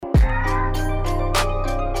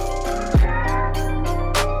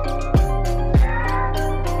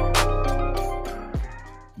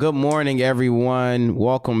Good morning, everyone.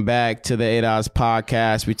 Welcome back to the outrage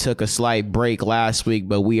podcast. We took a slight break last week,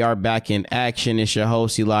 but we are back in action. It's your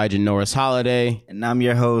host, Elijah Norris Holiday. And I'm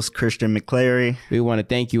your host, Christian McClary. We want to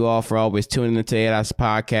thank you all for always tuning into the outrage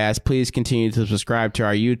podcast. Please continue to subscribe to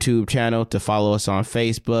our YouTube channel, to follow us on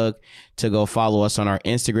Facebook, to go follow us on our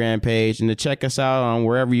Instagram page, and to check us out on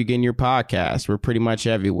wherever you're getting your podcasts. We're pretty much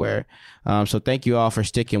everywhere. So thank you all for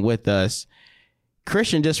sticking with us.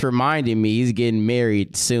 Christian just reminded me he's getting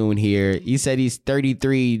married soon here. He said he's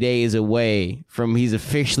 33 days away from he's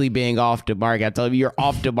officially being off the market. I told him you're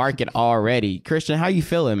off the market already. Christian, how you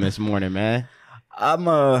feeling this morning, man?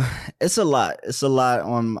 It's a lot. It's a lot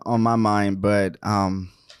on my mind, but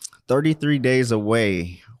 33 days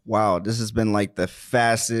away. Wow, this has been like the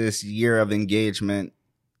fastest year of engagement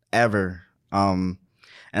ever.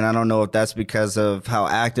 And I don't know if that's because of how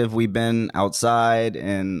active we've been outside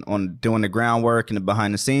and on doing the groundwork and the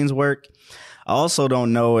behind the scenes work. I also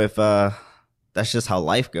don't know if that's just how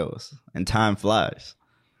life goes and time flies.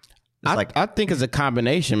 I think it's a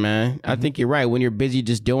combination, man. I think you're right. When you're busy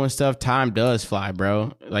just doing stuff, time does fly,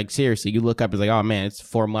 bro. Like, seriously, you look up, it's like, oh, man, it's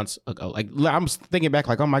 4 months ago. Like, I'm thinking back,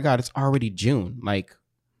 like, oh, my God, it's already June. Like,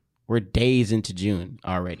 we're days into June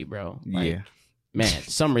already, bro. Like, yeah. Man,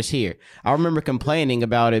 summer's here. I remember complaining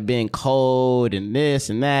about it being cold and this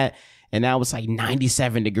and that, and now it's like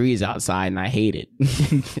 97 degrees outside, and I hate it.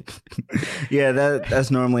 Yeah,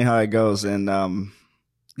 that's normally how it goes. And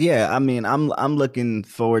yeah, I mean, I'm looking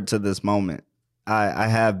forward to this moment. I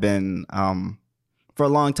have been for a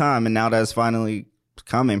long time, and now that's finally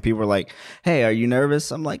coming. People are like, "Hey, are you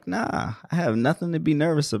nervous?" I'm like, "Nah, I have nothing to be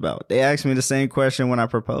nervous about." They asked me the same question when I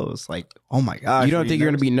proposed. Like, "Oh my gosh, you don't think you're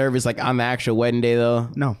gonna be nervous like on the actual wedding day, though?"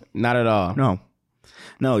 No, not at all.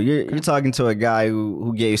 No. You're talking to a guy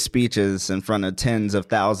who gave speeches in front of tens of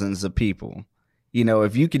thousands of people. You know,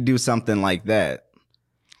 if you could do something like that.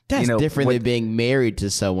 That's different than being married to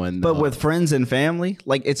someone, though. But with friends and family,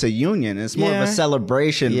 like, it's a union. It's more of a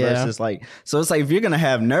celebration versus like, so it's like, if you're going to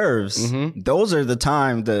have nerves, those are the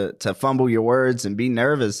time to fumble your words and be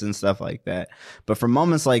nervous and stuff like that. But for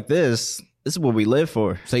moments like this is what we live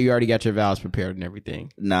for. So you already got your vows prepared and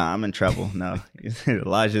everything? Nah, I'm in trouble. No,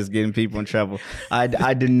 Elijah's getting people in trouble.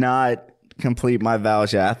 I did not complete my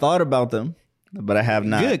vows yet. I thought about them, but I have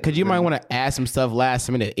not. Good, because you might want to add some stuff last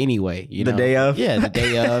minute anyway. You know? The day of? Yeah, the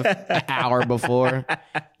day of, an hour before.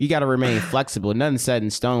 You got to remain flexible. Nothing's set in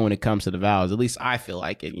stone when it comes to the vows. At least I feel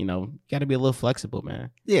like it, you know. You got to be a little flexible,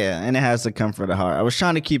 man. Yeah, and it has to come from the heart. I was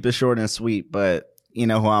trying to keep it short and sweet, but you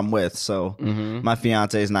know who I'm with. So my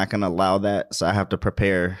fiance is not going to allow that. So I have to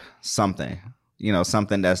prepare something, you know,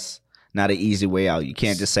 something that's not an easy way out. You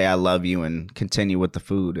can't just say I love you and continue with the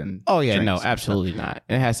food and no, absolutely not.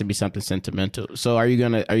 It has to be something sentimental. So are you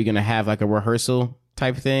gonna have like a rehearsal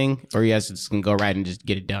type thing, or you guys just gonna go right and just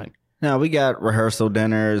get it done? No, we got rehearsal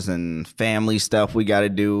dinners and family stuff we got to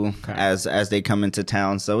do as they come into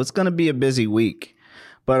town. So it's gonna be a busy week.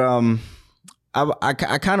 But I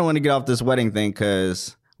kind of want to get off this wedding thing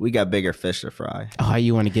because we got bigger fish to fry. Oh,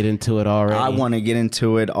 you want to get into it already? I want to get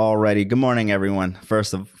into it already. Good morning, everyone.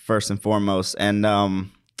 First and foremost, and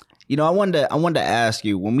you know, I wanted to ask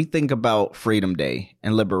you, when we think about Freedom Day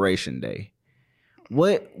and Liberation Day,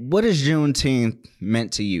 what has Juneteenth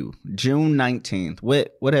meant to you? June 19th.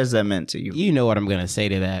 What has that meant to you? You know what I'm gonna say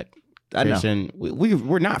to that, Christian.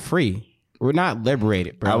 We're not free. We're not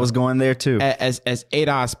liberated, bro. I was going there too. As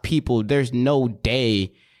ADOS people, there's no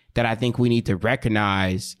day that I think we need to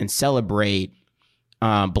recognize and celebrate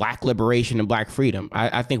Black liberation and Black freedom.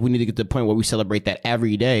 I think we need to get to the point where we celebrate that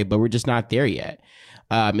every day, but we're just not there yet.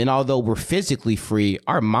 And although we're physically free,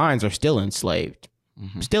 our minds are still enslaved.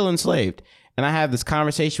 Still enslaved. And I have this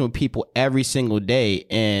conversation with people every single day,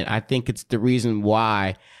 and I think it's the reason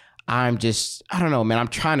why I don't know, man, I'm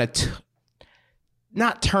trying to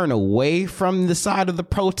not turn away from the side of the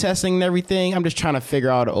protesting and everything. I'm just trying to figure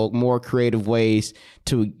out more creative ways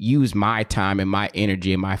to use my time and my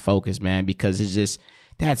energy and my focus, man, because it's just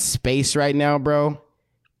that space right now, bro.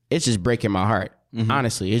 It's just breaking my heart.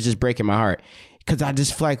 Honestly, it's just breaking my heart because I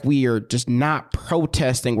just feel like we are just not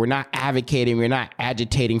protesting. We're not advocating. We're not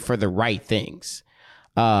agitating for the right things.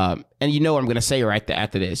 And you know what I'm going to say right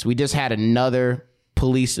after this. We just had another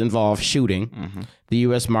police-involved shooting. The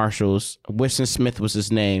U.S. Marshals. Winston Smith was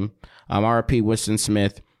his name. RIP Winston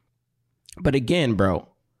Smith. But again, bro,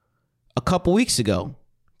 a couple weeks ago,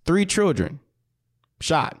 3 children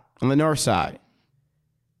shot on the north side.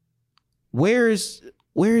 Where's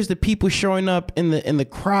the people showing up in the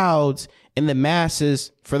crowds, in the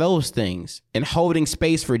masses for those things and holding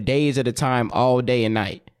space for days at a time, all day and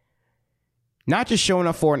night? Not just showing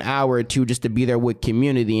up for an hour or two just to be there with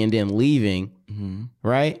community and then leaving,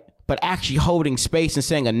 right? But actually holding space and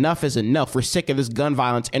saying enough is enough. We're sick of this gun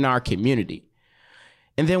violence in our community.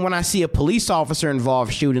 And then when I see a police officer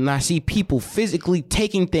involved shooting, I see people physically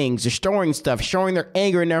taking things, destroying stuff, showing their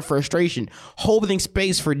anger and their frustration, holding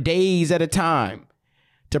space for days at a time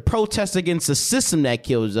to protest against the system that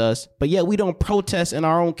kills us. But yet we don't protest in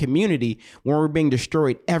our own community when we're being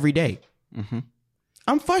destroyed every day.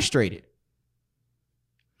 I'm frustrated.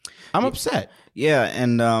 I'm upset. Yeah.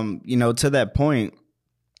 And, to that point,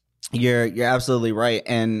 you're absolutely right.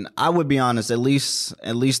 And I would be honest, at least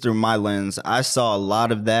through my lens, I saw a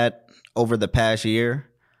lot of that over the past year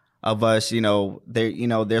of us,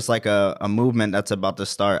 there's like a movement that's about to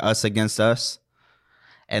start, Us Against Us.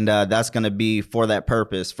 And that's going to be for that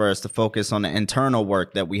purpose, for us to focus on the internal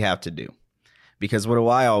work that we have to do. Because what do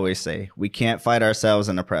I always say? We can't fight ourselves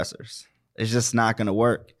and oppressors. It's just not going to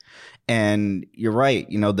work. And you're right.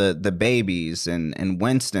 The babies and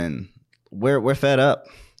Winston, we're fed up.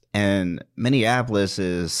 And Minneapolis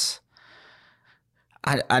is,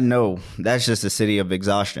 I know that's just a city of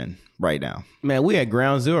exhaustion right now. Man, we at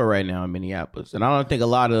ground zero right now in Minneapolis. And I don't think a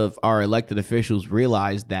lot of our elected officials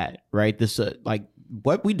realize that, right? This,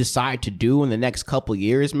 what we decide to do in the next couple of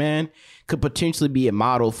years, man, could potentially be a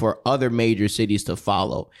model for other major cities to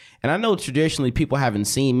follow. And I know traditionally people haven't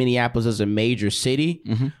seen Minneapolis as a major city,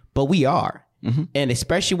 but we are. And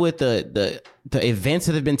especially with the events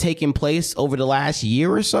that have been taking place over the last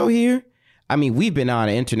year or so here, I mean, we've been on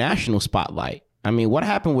an international spotlight. I mean, what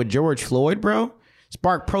happened with George Floyd, bro?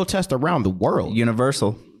 Sparked protest around the world.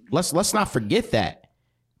 Universal. Let's not forget that.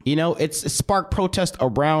 It's sparked protest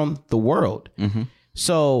around the world.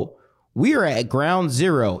 So we are at ground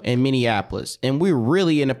zero in Minneapolis, and we're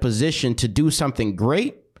really in a position to do something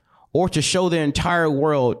great or to show the entire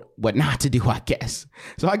world what not to do, I guess.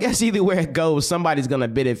 So I guess either way it goes, somebody's going to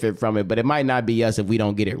benefit from it, but it might not be us if we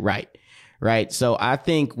don't get it right. Right. So I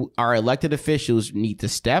think our elected officials need to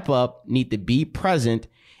step up, need to be present,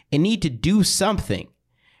 and need to do something.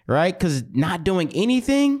 Right. Because not doing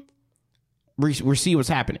anything, we see what's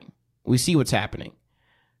happening. We see what's happening.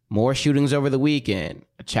 More shootings over the weekend.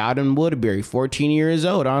 A child in Woodbury, 14 years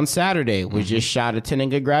old, on Saturday was just shot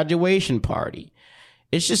attending a graduation party.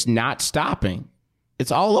 It's just not stopping.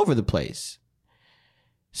 It's all over the place.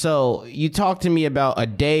 So you talk to me about a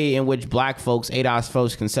day in which black folks, ADOS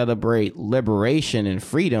folks, can celebrate liberation and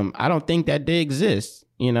freedom. I don't think that day exists.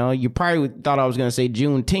 You probably thought I was going to say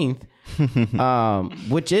Juneteenth,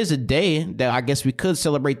 which is a day that I guess we could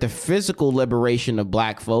celebrate the physical liberation of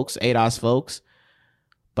black folks, ADOS folks.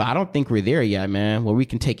 But I don't think we're there yet, man, where we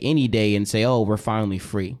can take any day and say, oh, we're finally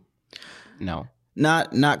free. No.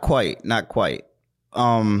 Not quite.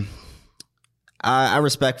 I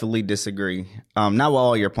respectfully disagree. Not with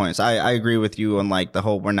all your points. I agree with you on the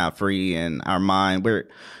whole we're not free in our mind.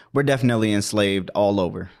 We're definitely enslaved all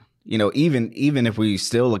over. Even if we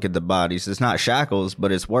still look at the bodies, it's not shackles,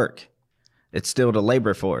 but it's work. It's still the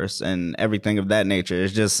labor force and everything of that nature. It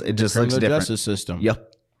just looks different. Justice system. Yep.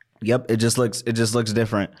 It just looks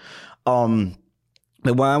different. But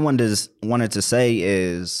what I wanted to say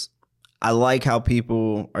is I like how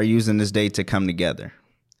people are using this day to come together.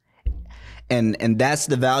 And that's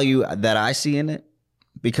the value that I see in it,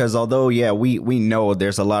 because although, we know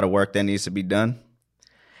there's a lot of work that needs to be done.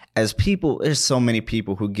 As people, there's so many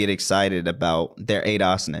people who get excited about their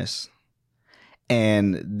ADOSness.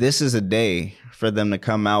 And this is a day for them to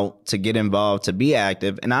come out, to get involved, to be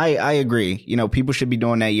active. And I agree, people should be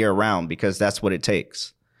doing that year round because that's what it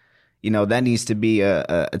takes. That needs to be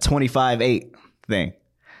a 25/8 thing.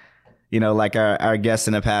 Like our guest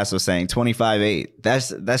in the past was saying, 25/8.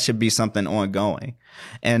 That should be something ongoing.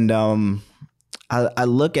 And I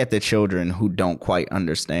look at the children who don't quite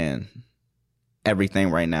understand everything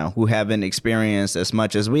right now, who haven't experienced as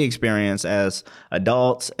much as we experience as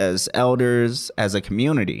adults, as elders, as a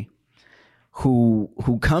community, who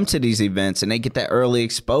come to these events and they get that early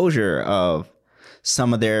exposure of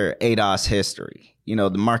some of their ADOS history. The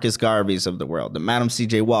Marcus Garveys of the world, the Madam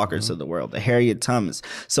C.J. Walkers of the world, the Harriet Tubmans.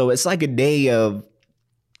 So it's like a day of,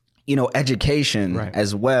 education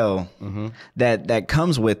as well that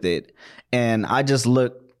comes with it. And I just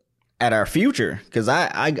look at our future because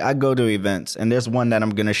I go to events, and there's one that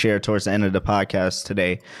I'm going to share towards the end of the podcast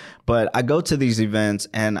today. But I go to these events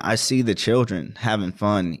and I see the children having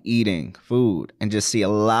fun, eating food, and just see a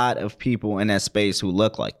lot of people in that space who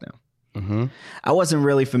look like them. I wasn't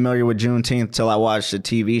really familiar with Juneteenth till I watched a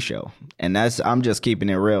TV show, and I'm just keeping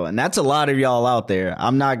it real. And that's a lot of y'all out there.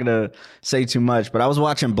 I'm not gonna say too much, but I was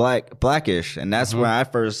watching Blackish, and that's where I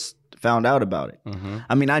first found out about it.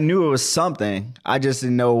 I mean, I knew it was something. I just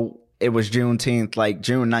didn't know it was Juneteenth, like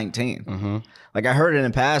June 19th. Mm-hmm. Like I heard it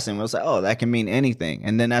in passing. I was like, oh, that can mean anything.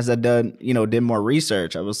 And then as I did more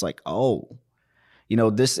research, I was like, oh,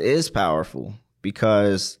 this is powerful,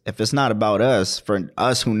 because if it's not about us, for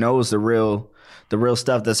us who knows the real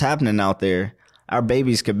stuff that's happening out there, our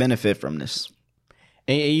babies could benefit from this.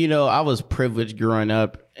 And, I was privileged growing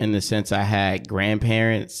up in the sense I had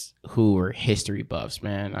grandparents who were history buffs,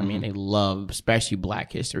 man. I mean, they love, especially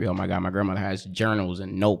Black history. Oh my God, my grandmother has journals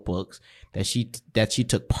and notebooks that she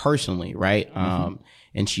took personally, right?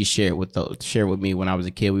 And she shared with me when I was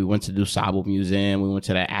a kid. We went to the Sabo Museum. We went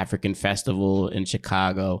to the African Festival in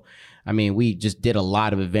Chicago. I mean, we just did a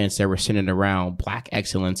lot of events that were centered around Black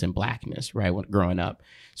excellence and Blackness, right, when growing up.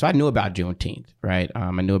 So I knew about Juneteenth, right? I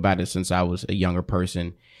knew about it since I was a younger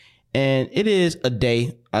person. And it is a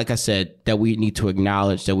day, like I said, that we need to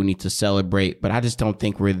acknowledge, that we need to celebrate. But I just don't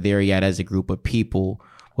think we're there yet as a group of people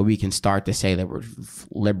where we can start to say that we're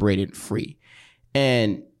liberated and free.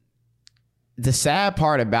 And the sad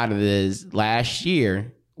part about it is last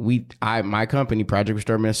year, my company, Project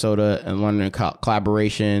Restore Minnesota, and London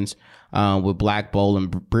collaborations with Black Bowl and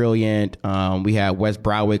Brilliant. We had West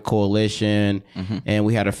Broadway Coalition, and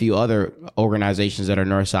we had a few other organizations that are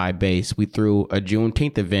Northside based. We threw a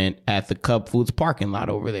Juneteenth event at the Cub Foods parking lot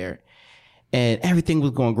over there. And everything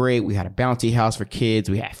was going great. We had a bouncy house for kids.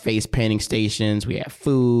 We had face painting stations. We had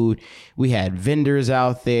food. We had vendors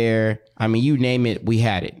out there. I mean, you name it, we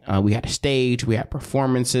had it. We had a stage. We had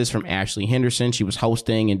performances from Ashley Henderson. She was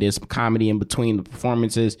hosting and did some comedy in between the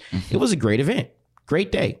performances. It was a great event.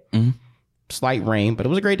 Great day. Slight rain, but it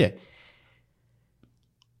was a great day.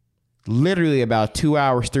 Literally about 2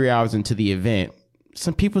 hours, 3 hours into the event,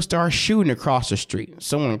 some people start shooting across the street.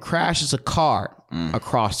 Someone crashes a car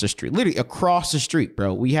across the street, literally across the street,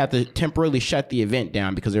 bro. We had to temporarily shut the event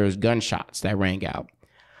down because there was gunshots that rang out.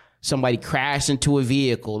 Somebody crashed into a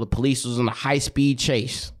vehicle. The police was on a high-speed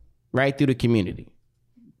chase right through the community.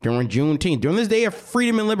 During Juneteenth, during this day of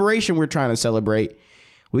freedom and liberation we're trying to celebrate,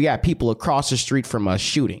 we got people across the street from us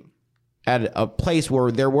shooting at a place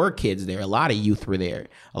where there were kids there. A lot of youth were there.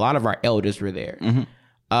 A lot of our elders were there.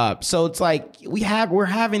 So it's like we're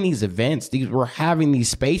having these events, we're having these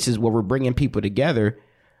spaces where we're bringing people together,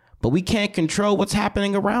 but we can't control what's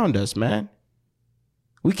happening around us, man.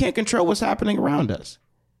 We can't control what's happening around us.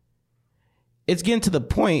 It's getting to the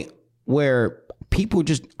point where people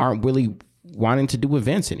just aren't really wanting to do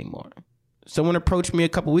events anymore. Someone approached me a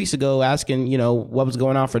couple weeks ago asking, what was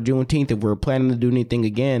going on for Juneteenth, if we were planning to do anything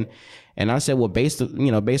again. And I said, well, based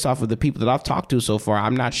off of the people that I've talked to so far,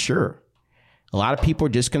 I'm not sure. A lot of people are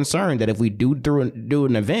just concerned that if we do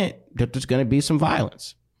an event, that there's going to be some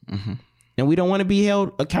violence. And we don't want to be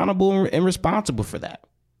held accountable and responsible for that.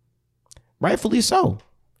 Rightfully so.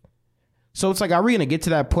 So it's like, are we going to get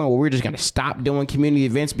to that point where we're just going to stop doing community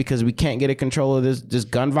events because we can't get a control of this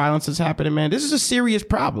gun violence that's happening, man? This is a serious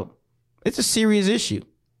problem. It's a serious issue.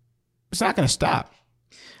 It's not going to stop.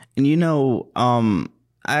 And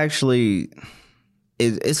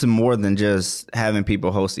it's more than just having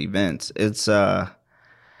people host events. It's a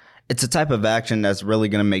type of action that's really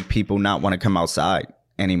going to make people not want to come outside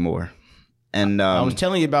anymore. And I was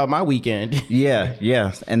telling you about my weekend.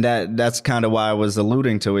 Yeah. And that's kind of why I was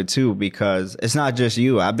alluding to it too, because it's not just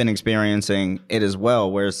you. I've been experiencing it as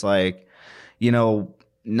well, where it's like,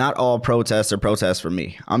 not all protests are protests for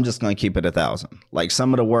me. I'm just going to keep it 1,000. Like,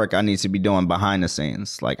 some of the work I need to be doing behind the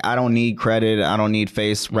scenes. Like, I don't need credit. I don't need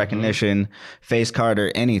face recognition, face card,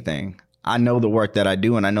 or anything. I know the work that I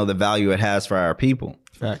do, and I know the value it has for our people.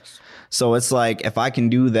 Facts. So it's like, if I can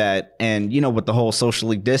do that, and with the whole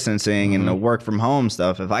socially distancing and the work from home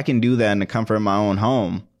stuff, if I can do that in the comfort of my own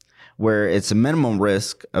home, where it's a minimum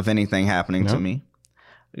risk of anything happening to me,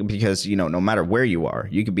 because, no matter where you are,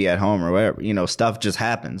 you could be at home or whatever, stuff just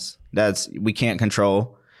happens. We can't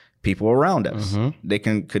control people around us. They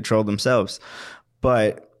can control themselves.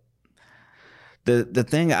 But the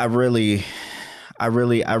thing I really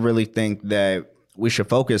think that we should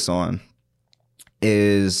focus on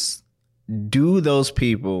is, do those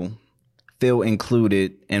people feel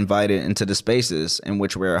included, invited into the spaces in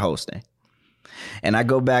which we're hosting? And I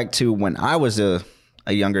go back to when I was a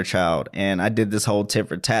younger child, and I did this whole tit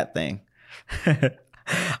for tat thing.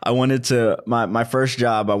 I wanted to, my first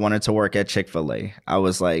job, I wanted to work at Chick-fil-A. I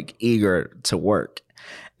was like eager to work.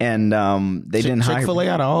 And they didn't hire me. Chick-fil-A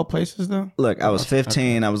out of all places though? Look, I was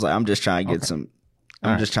 15. I was like, I'm just trying to get some,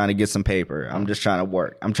 trying to get some paper. I'm just trying to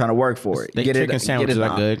work. I'm trying to work for it. Chicken sandwiches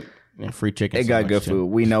are good. Yeah, free chicken. They got good food.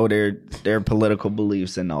 We know their political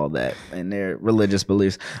beliefs and all that, and their religious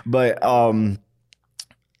beliefs. But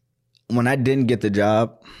when I didn't get the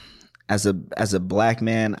job, as a black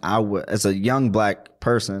man, as a young black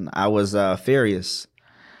person, I was furious.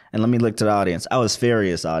 And let me look to the audience. I was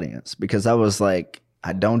furious, audience, because I was like,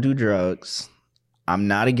 I don't do drugs. I'm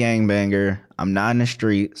not a gangbanger. I'm not in the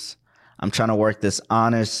streets. I'm trying to work this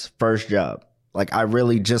honest first job. Like, I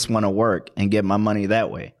really just want to work and get my money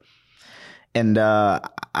that way. And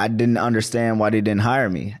I didn't understand why they didn't hire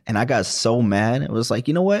me. And I got so mad. It was like,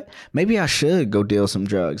 you know what? Maybe I should go deal some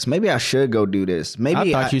drugs. Maybe I should go do this. Maybe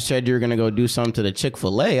I thought you said you were going to go do something to the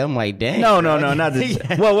Chick-fil-A. I'm like, dang. No, not this.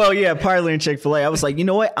 Well, yeah, partly in Chick-fil-A. I was like, you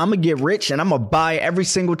know what? I'm going to get rich and I'm going to buy every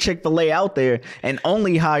single Chick-fil-A out there and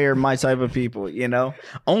only hire my type of people, you know?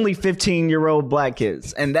 Only 15-year-old black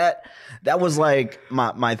kids. And that was like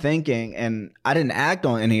my thinking. And I didn't act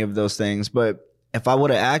on any of those things, but if I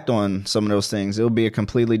would have acted on some of those things, it would be a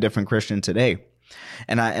completely different Christian today.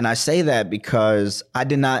 And I say that because I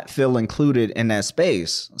did not feel included in that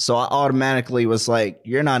space. So I automatically was like,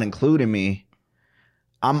 you're not including me.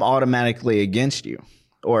 I'm automatically against you,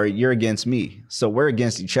 or you're against me. So we're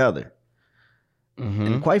against each other. Mm-hmm.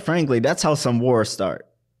 And quite frankly, that's how some wars start.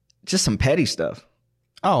 Just some petty stuff.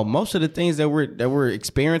 Oh, most of the things that we're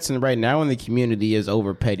experiencing right now in the community is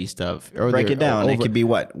over petty stuff. Or break it down. It could be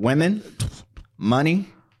what? Women? Money,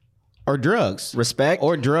 or drugs, respect,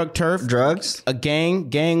 or drug turf, drugs, a gang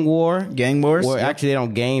wars. Well, actually, they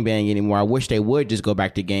don't gang bang anymore. I wish they would just go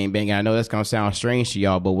back to gang banging. I know that's gonna sound strange to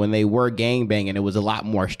y'all, but when they were gang banging, it was a lot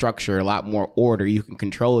more structure, a lot more order. You can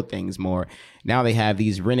control things more. Now they have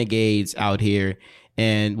these renegades out here,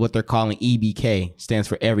 and what they're calling EBK stands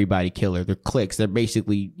for everybody killer. They're cliques. They're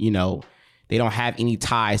basically, they don't have any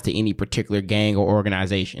ties to any particular gang or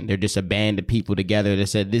organization. They're just a band of people together that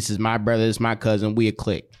said, this is my brother, this is my cousin, we a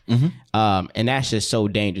clique. Mm-hmm. And that's just so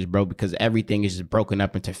dangerous, bro, because everything is just broken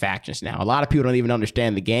up into factions now. A lot of people don't even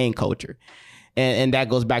understand the gang culture. And that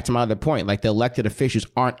goes back to my other point. Like, the elected officials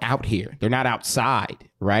aren't out here. They're not outside,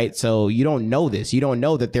 right? So you don't know this. You don't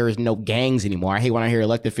know that there is no gangs anymore. I hate when I hear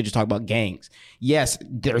elected officials talk about gangs. Yes,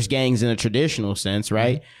 there's gangs in a traditional sense,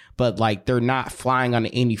 right? Mm-hmm. But like, they're not flying on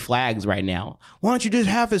any flags right now. Why don't you just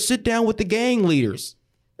have a sit down with the gang leaders?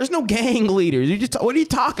 There's no gang leaders. What are you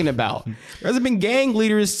talking about? There hasn't been gang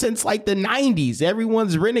leaders since like the 90s.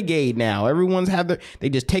 Everyone's renegade now. They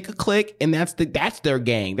just take a clique and that's their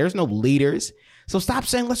gang. There's no leaders. So stop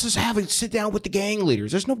saying, let's just have a sit down with the gang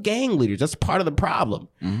leaders. There's no gang leaders. That's part of the problem.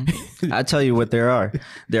 Mm-hmm. I tell you what there are.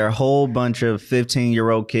 There are a whole bunch of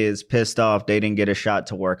 15-year-old kids pissed off they didn't get a shot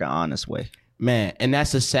to work an honest way. Man, and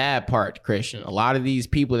that's the sad part, Christian. A lot of these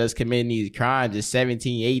people that's committing these crimes is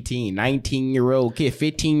 17, 18, 19-year-old kid,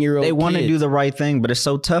 15-year-old They want to do the right thing, but it's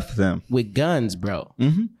so tough for them. With guns, bro.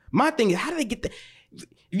 Mm-hmm. My thing is, how do they get if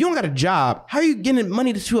you don't got a job, how are you getting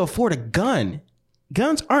money to afford a gun?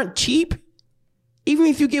 Guns aren't cheap. Even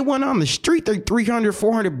if you get one on the street, they're $300,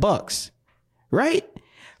 $400, right?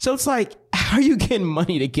 So it's like, how are you getting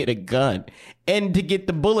money to get a gun and to get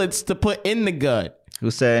the bullets to put in the gun? Who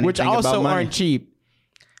said anything which also about money? Aren't cheap.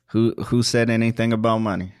 Who said anything about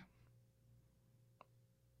money?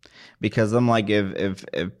 Because I'm like, if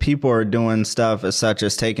people are doing stuff as such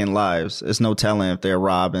as taking lives, it's no telling if they're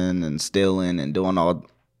robbing and stealing and doing all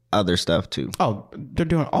other stuff too. Oh, they're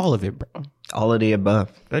doing all of it, bro. All of the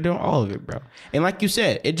above. They're doing all of it, bro. And like you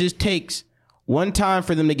said, it just takes one time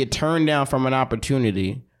for them to get turned down from an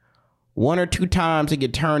opportunity, one or two times to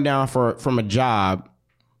get turned down from a job.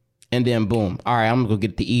 And then boom. All right, I'm gonna go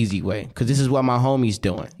get the easy way because this is what my homie's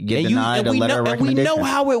doing. Get denied a letter of recommendation. We know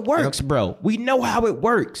how it works, bro. We know how it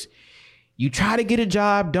works. You try to get a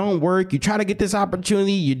job, don't work. You try to get this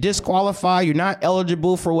opportunity, you're disqualified. You're not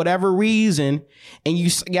eligible for whatever reason, and you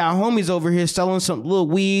got homies over here selling some little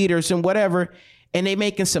weed or some whatever, and they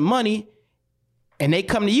making some money. And they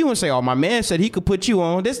come to you and say, "Oh, my man said he could put you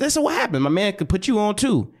on. This what happened. My man could put you on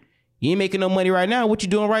too. You ain't making no money right now. What you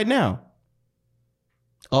doing right now?"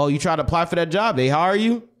 Oh, you try to apply for that job? They hire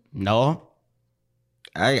you? No.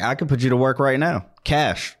 I could put you to work right now.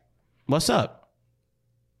 Cash. What's up?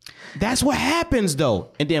 That's what happens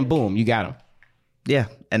though. And then boom, you got them. Yeah,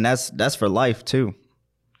 and that's for life too.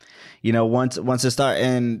 Once it start,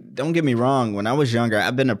 and don't get me wrong, when I was younger,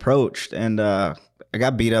 I've been approached and I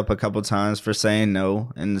got beat up a couple times for saying no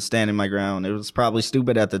and standing my ground. It was probably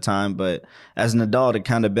stupid at the time, but as an adult, it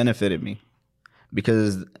kind of benefited me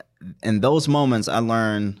because in those moments, I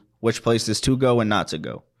learned which places to go and not to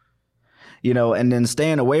go. And then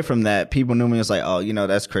staying away from that, people knew me as like, oh,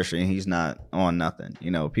 that's Christian. He's not on nothing.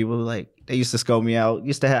 People like, they used to scope me out.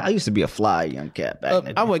 I used to be a fly young cat back in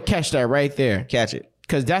the day. I would catch that right there. Catch it.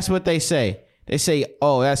 Because that's what they say. They say,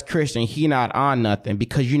 oh, that's Christian. He not on nothing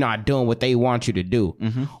because you're not doing what they want you to do.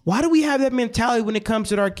 Mm-hmm. Why do we have that mentality when it comes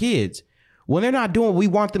to our kids? When they're not doing what we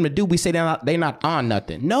want them to do, we say they're not on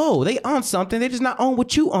nothing. No, they on something. They just not on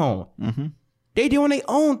what you own. Mm-hmm. They doing their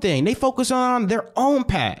own thing. They focus on their own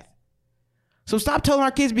path. So stop telling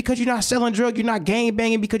our kids because you're not selling drugs, you're not gang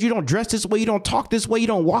banging, because you don't dress this way, you don't talk this way, you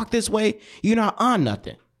don't walk this way, you're not on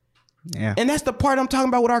nothing. Yeah. And that's the part I'm talking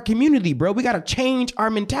about with our community, bro. We got to change our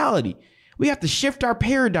mentality. We have to shift our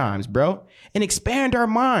paradigms, bro, and expand our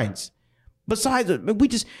minds. Besides,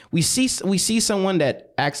 we see someone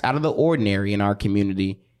that acts out of the ordinary in our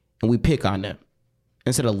community, and we pick on them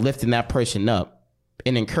instead of lifting that person up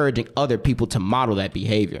and encouraging other people to model that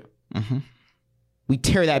behavior. Mm-hmm. We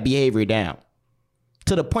tear that behavior down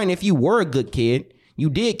to the point, if you were a good kid, you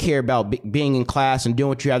did care about being in class and doing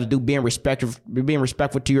what you have to do, being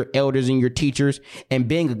respectful to your elders and your teachers, and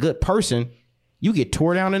being a good person, you get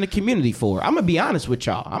tore down in the community for it. I'm going to be honest with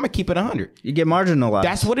y'all. I'm going to keep it 100. You get marginalized.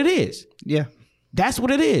 That's what it is. Yeah. That's what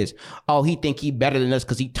it is. Oh, he think he better than us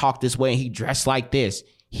because he talked this way and he dressed like this.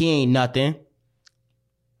 He ain't nothing.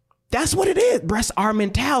 That's what it is. That's our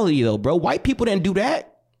mentality, though, bro. White people didn't do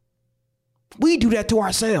that. We do that to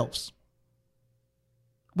ourselves.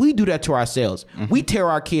 We do that to ourselves. Mm-hmm. We tear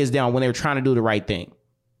our kids down when they're trying to do the right thing.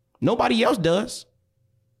 Nobody else does.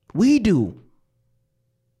 We do.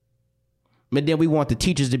 But then we want the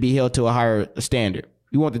teachers to be held to a higher standard.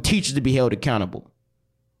 We want the teachers to be held accountable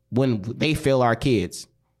when they fail our kids.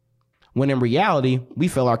 When in reality, we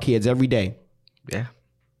fail our kids every day. Yeah.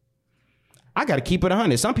 I got to keep it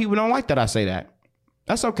 100. Some people don't like that I say that.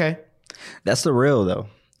 That's okay. That's the real, though,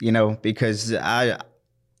 because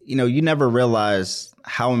you never realize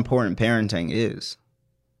how important parenting is.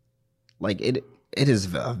 Like, it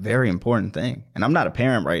is a very important thing. And I'm not a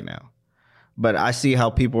parent right now, but I see how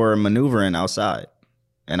people are maneuvering outside.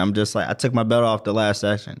 And I'm just like, I took my belt off the last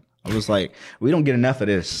session. I was like, we don't get enough of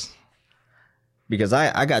this, because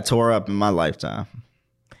I got tore up in my lifetime.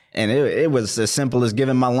 And it was as simple as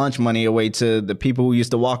giving my lunch money away to the people who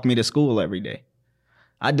used to walk me to school every day.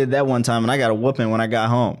 I did that one time and I got a whooping when I got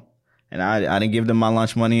home. And I didn't give them my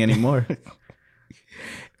lunch money anymore.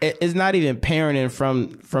 It's not even parenting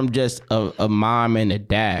from just a mom and a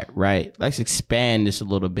dad, right? Let's expand this a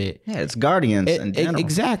little bit. Yeah, it's guardians in general.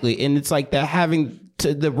 Exactly. And it's like that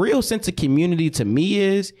the real sense of community to me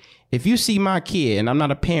is, if you see my kid, and I'm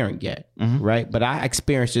not a parent yet, mm-hmm. right? But I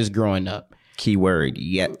experienced this growing up. Keyword,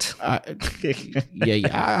 yet.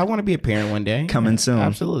 Yeah. I want to be a parent one day. Coming soon.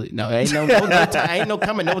 Absolutely. No, ain't no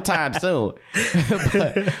coming no time soon.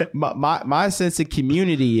 But my sense of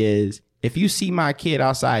community is, if you see my kid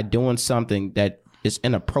outside doing something that is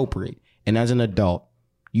inappropriate, and as an adult,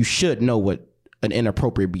 you should know what an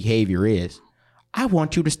inappropriate behavior is, I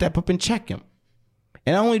want you to step up and check him.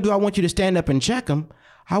 And not only do I want you to stand up and check him,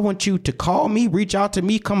 I want you to call me, reach out to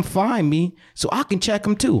me, come find me so I can check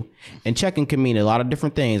him too. And checking can mean a lot of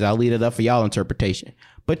different things. I'll leave it up for y'all interpretation.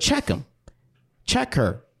 But check him, check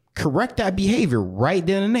her, correct that behavior right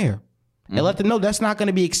then and there. Mm-hmm. And let them know that's not going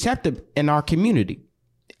to be accepted in our community.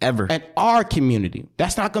 Ever. In our community.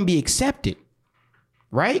 That's not going to be accepted.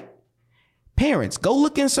 Right? Parents, go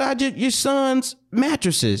look inside your son's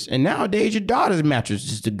mattresses, and nowadays your daughter's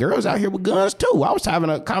mattresses. The girls out here with guns too. I was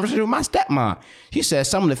having a conversation with my stepmom. She said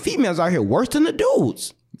some of the females out here worse than the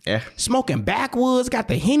dudes. Yeah. Smoking backwoods, got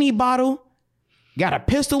the Henny bottle, got a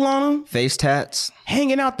pistol on them. Face tats.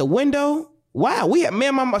 Hanging out the window. Wow. Me and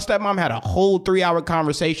my stepmom had a whole 3-hour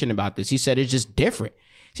conversation about this. She said it's just different.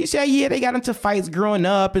 She said, yeah, they got into fights growing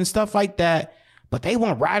up and stuff like that, but they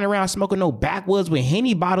weren't riding around smoking no backwoods with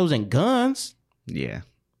Henny bottles and guns. Yeah.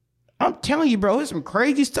 I'm telling you, bro, there's some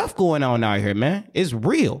crazy stuff going on out here, man. It's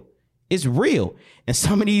real. It's real. And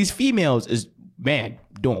some of these females is, man,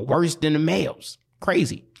 doing worse than the males.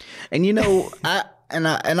 Crazy. And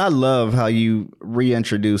I love how you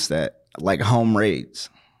reintroduce that, like home raids.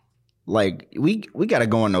 Like we got to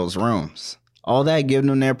go in those rooms. All that, giving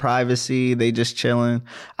them their privacy, they just chilling.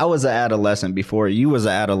 I was an adolescent before. You was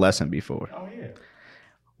an adolescent before. Oh, yeah.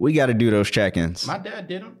 We got to do those check-ins. My dad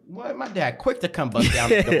did them. What? My dad quick to come bust down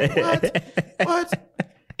the door. What?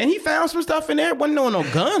 And he found some stuff in there. Wasn't no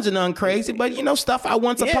guns and nothing crazy, but stuff I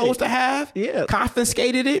wasn't supposed to have. Yeah.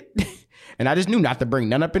 Confiscated it. And I just knew not to bring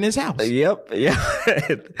none up in his house. Yep. Yeah.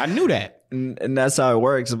 I knew that. And that's how it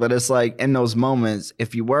works. But it's like in those moments,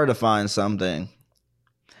 if you were to find something,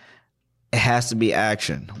 it has to be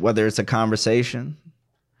action, whether it's a conversation,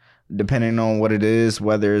 depending on what it is,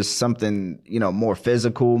 whether it's something, more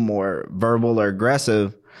physical, more verbal or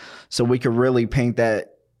aggressive. So we could really paint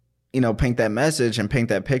that message and paint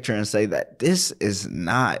that picture and say that this is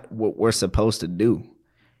not what we're supposed to do.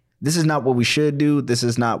 This is not what we should do. This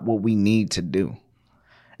is not what we need to do.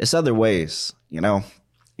 It's other ways,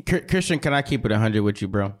 Christian, can I keep it 100 with you,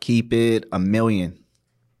 bro? Keep it 1,000,000.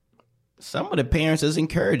 Some of the parents is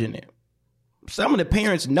encouraging it. Some of the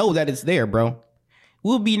parents know that it's there, bro.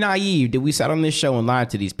 We'll be naive that we sat on this show and lied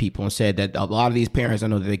to these people and said that a lot of these parents don't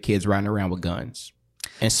know that their kids riding around with guns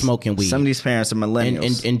and smoking weed. Some of these parents are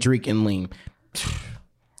millennials. And drinking lean.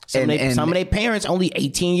 Some of their parents only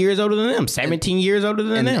 18 years older than them, 17 years older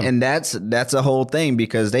than them. And that's a whole thing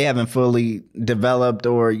because they haven't fully developed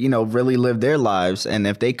or, really lived their lives. And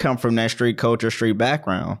if they come from that street culture, street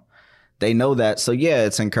background, they know that. So, yeah,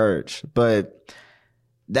 it's encouraged. But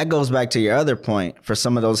that goes back to your other point. For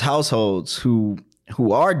some of those households who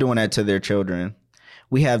are doing that to their children,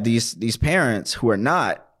 we have these parents who are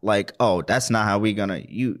not like, oh, that's not how we gonna,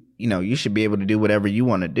 you should be able to do whatever you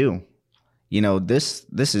want to do. This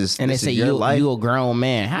is, and this they say your life. You a grown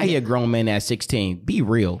man. How you a grown man at 16? Be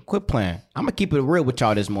real. Quit playing. I'm gonna keep it real with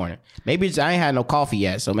y'all this morning. Maybe I ain't had no coffee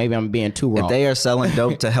yet, so maybe I'm being too raw. If they are selling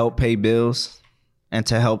dope to help pay bills and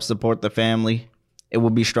to help support the family, it will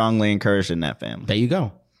be strongly encouraged in that family. There you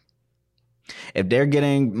go. If they're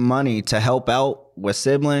getting money to help out with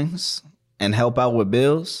siblings and help out with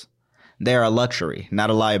bills, they're a luxury, not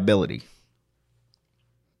a liability.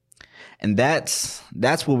 And that's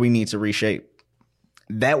what we need to reshape.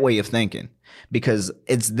 That way of thinking. Because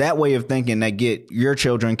it's that way of thinking that get your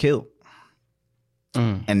children killed.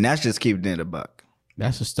 And that's just keeping it a buck.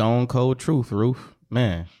 That's a stone cold truth, Roof.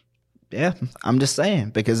 Man. Yeah, I'm just saying,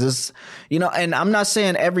 because it's, and I'm not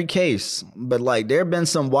saying every case, but like there have been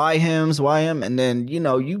some why him, and then,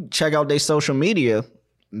 you check out their social media,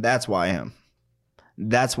 that's why him.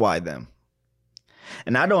 That's why them.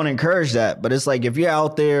 And I don't encourage that, but it's like if you're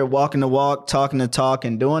out there walking the walk, talking the talk,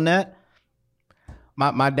 and doing that.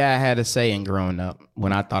 My dad had a saying growing up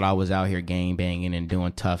when I thought I was out here gang banging and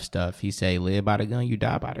doing tough stuff. He say, live by the gun, you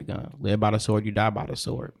die by the gun. Live by the sword, you die by the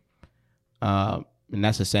sword. And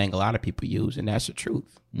that's a saying a lot of people use, and that's the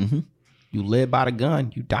truth. Mm-hmm. You live by the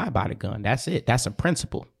gun, you die by the gun. That's it. That's a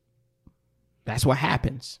principle. That's what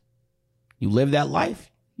happens. You live that life,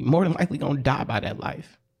 you're more than likely going to die by that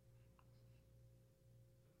life.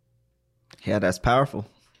 Yeah, that's powerful.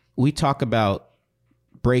 We talk about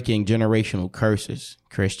breaking generational curses,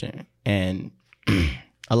 Christian, and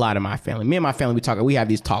a lot of my family. Me and my family, we have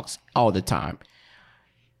these talks all the time.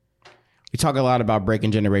 We talk a lot about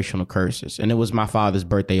breaking generational curses. And it was my father's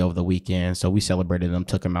birthday over the weekend. So we celebrated him,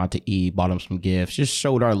 took him out to eat, bought him some gifts, just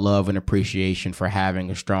showed our love and appreciation for having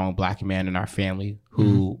a strong black man in our family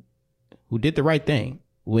who did the right thing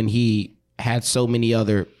when he had so many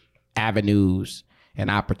other avenues and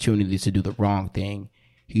opportunities to do the wrong thing.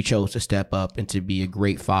 He chose to step up and to be a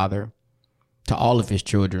great father to all of his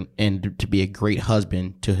children and to be a great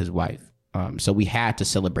husband to his wife. So we had to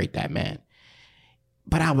celebrate that man.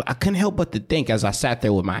 But I couldn't help but to think as I sat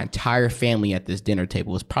there with my entire family at this dinner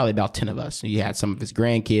table, it was probably about 10 of us. You had some of his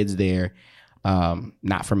grandkids there,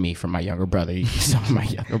 not from me, from my younger brother. Some of my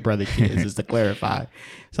younger brother kids, just to clarify.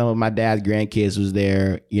 Some of my dad's grandkids was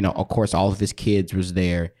there. Of course, all of his kids was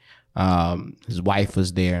there. His wife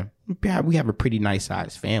was there. We have a pretty nice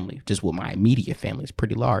sized family. Just with my immediate family, it's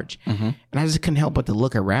pretty large. Mm-hmm. And I just couldn't help but to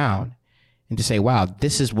look around and to say, wow,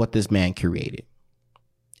 this is what this man created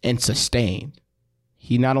and sustained.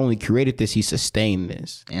 He not only created this, he sustained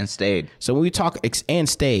this. And stayed. So when we talk and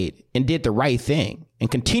stayed and did the right thing and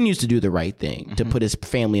continues to do the right thing to put his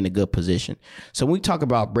family in a good position. So when we talk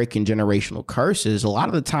about breaking generational curses, a lot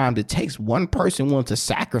of the times it takes one person willing to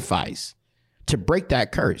sacrifice to break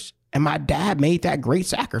that curse. And my dad made that great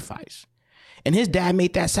sacrifice. And his dad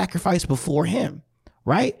made that sacrifice before him,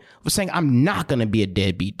 right? Was saying, I'm not going to be a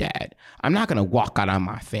deadbeat dad. I'm not going to walk out on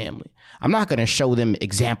my family. I'm not going to show them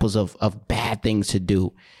examples of bad things to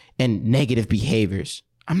do and negative behaviors.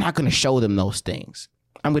 I'm not going to show them those things.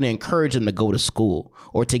 I'm going to encourage them to go to school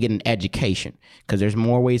or to get an education, because there's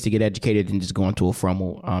more ways to get educated than just going to a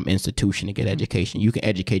formal institution to get education. You can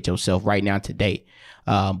educate yourself right now today,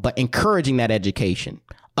 but encouraging that education,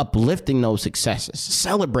 uplifting those successes,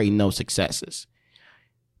 celebrating those successes.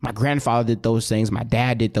 My grandfather did those things. My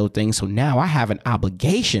dad did those things. So now I have an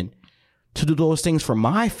obligation to do those things for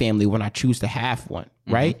my family when I choose to have one,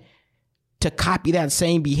 right? To copy that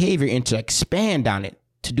same behavior and to expand on it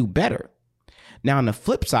to do better. Now, on the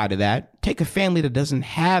flip side of that, take a family that doesn't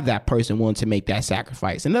have that person willing to make that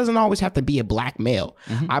sacrifice. And it doesn't always have to be a black male.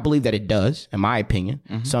 I believe that it does, in my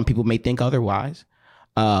opinion. Some people may think otherwise.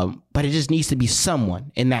 But it just needs to be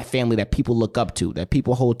someone in that family that people look up to, that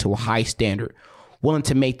people hold to a high standard, willing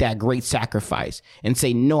to make that great sacrifice and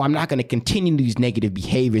say, no, I'm not going to continue these negative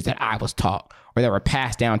behaviors that I was taught or that were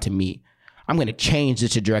passed down to me. I'm going to change the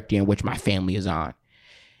trajectory in which my family is on.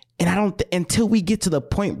 And I don't, until we get to the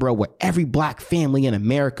point, bro, where every black family in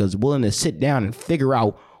America is willing to sit down and figure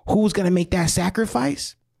out who's going to make that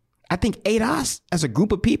sacrifice, I think ADOS, as a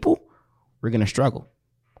group of people, we're going to struggle.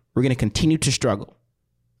 We're going to continue to struggle.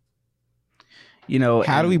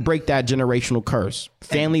 How do we break that generational curse,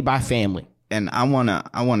 family by family? And I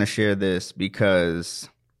wanna share this because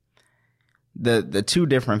the two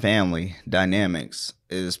different family dynamics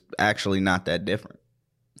is actually not that different.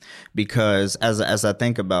 Because as I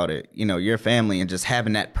think about it, your family and just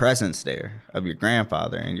having that presence there of your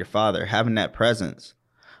grandfather and your father, having that presence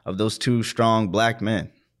of those two strong black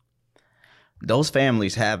men, those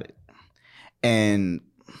families have it. And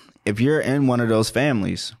if you're in one of those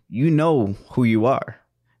families, you know who you are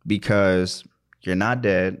because you're not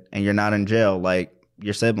dead and you're not in jail like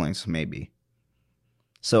your siblings may be.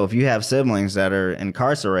 So if you have siblings that are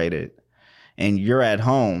incarcerated and you're at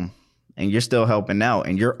home and you're still helping out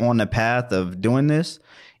and you're on the path of doing this,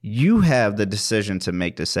 you have the decision to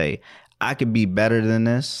make to say, I could be better than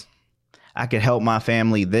this. I could help my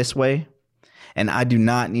family this way. And I do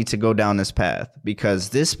not need to go down this path because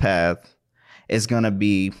this path is going to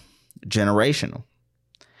be generational.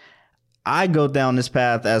 I go down this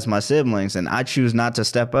path as my siblings and I choose not to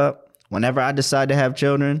step up. Whenever I decide to have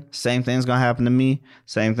children, same thing's going to happen to me.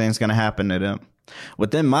 Same thing's going to happen to them.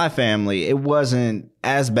 Within my family, it wasn't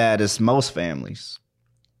as bad as most families.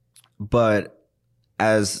 But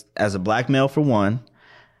as a black male, for one,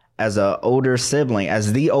 as the oldest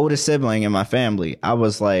sibling in my family, I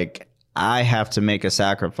was like, I have to make a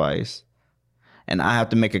sacrifice and I have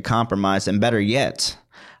to make a compromise. And better yet,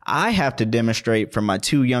 I have to demonstrate for my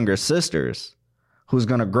two younger sisters who's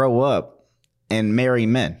going to grow up and marry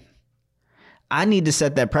men. I need to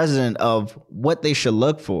set that precedent of what they should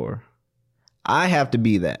look for. I have to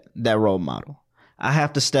be that role model. I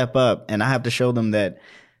have to step up and I have to show them that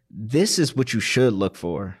this is what you should look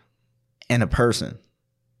for in a person.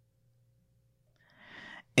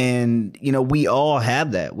 And, we all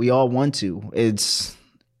have that. We all want to.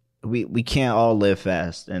 We can't all live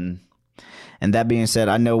fast. And that being said,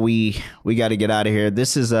 I know we got to get out of here.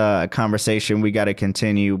 This is a conversation we got to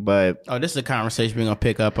continue, but this is a conversation we're gonna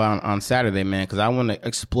pick up on Saturday, man, because I want to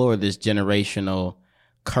explore this generational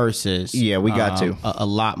curses. Yeah, we got to a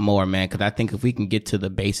lot more, man. Because I think if we can get to the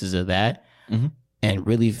basis of that and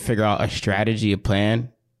really figure out a strategy, a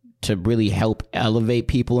plan to really help elevate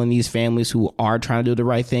people in these families who are trying to do the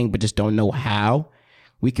right thing but just don't know how,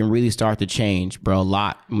 we can really start to change, bro, a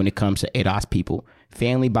lot when it comes to ADOS people.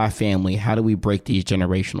 Family by family, how do we break these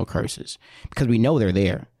generational curses? Because we know they're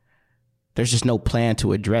there. There's just no plan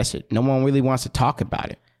to address it. No one really wants to talk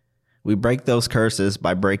about it. We break those curses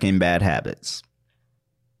by breaking bad habits.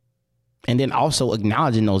 And then also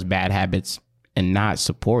acknowledging those bad habits and not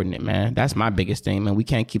supporting it, man. That's my biggest thing, man. We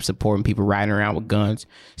can't keep supporting people riding around with guns,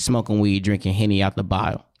 smoking weed, drinking Henny out the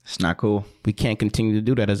bottle. It's not cool. We can't continue to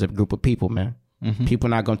do that as a group of people, man. People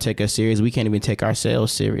not going to take us serious. We can't even take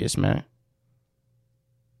ourselves serious, man.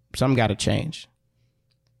 Something got to change.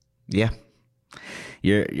 Yeah.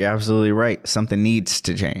 You're absolutely right. Something needs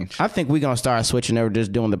to change. I think we're going to start switching over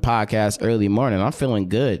just doing the podcast early morning. I'm feeling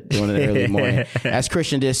good doing it early morning. As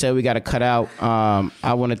Christian just said, we got to cut out.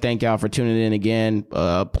 I want to thank y'all for tuning in again.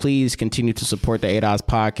 Please continue to support the ADOS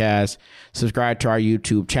podcast. Subscribe to our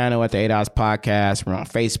YouTube channel at the ADOS podcast. We're on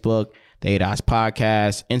Facebook, the ADOS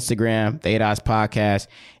podcast, Instagram, the ADOS podcast.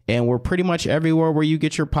 And we're pretty much everywhere where you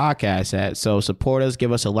get your podcasts at. So support us,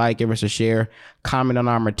 give us a like, give us a share, comment on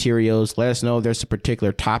our materials. Let us know if there's a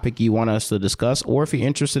particular topic you want us to discuss, or if you're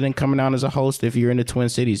interested in coming on as a host, if you're in the Twin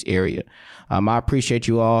Cities area. I appreciate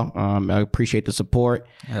you all. I appreciate the support.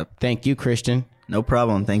 Yep. Thank you, Christian. No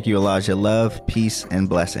problem. Thank you, Elijah. Love, peace, and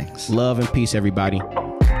blessings. Love and peace, everybody.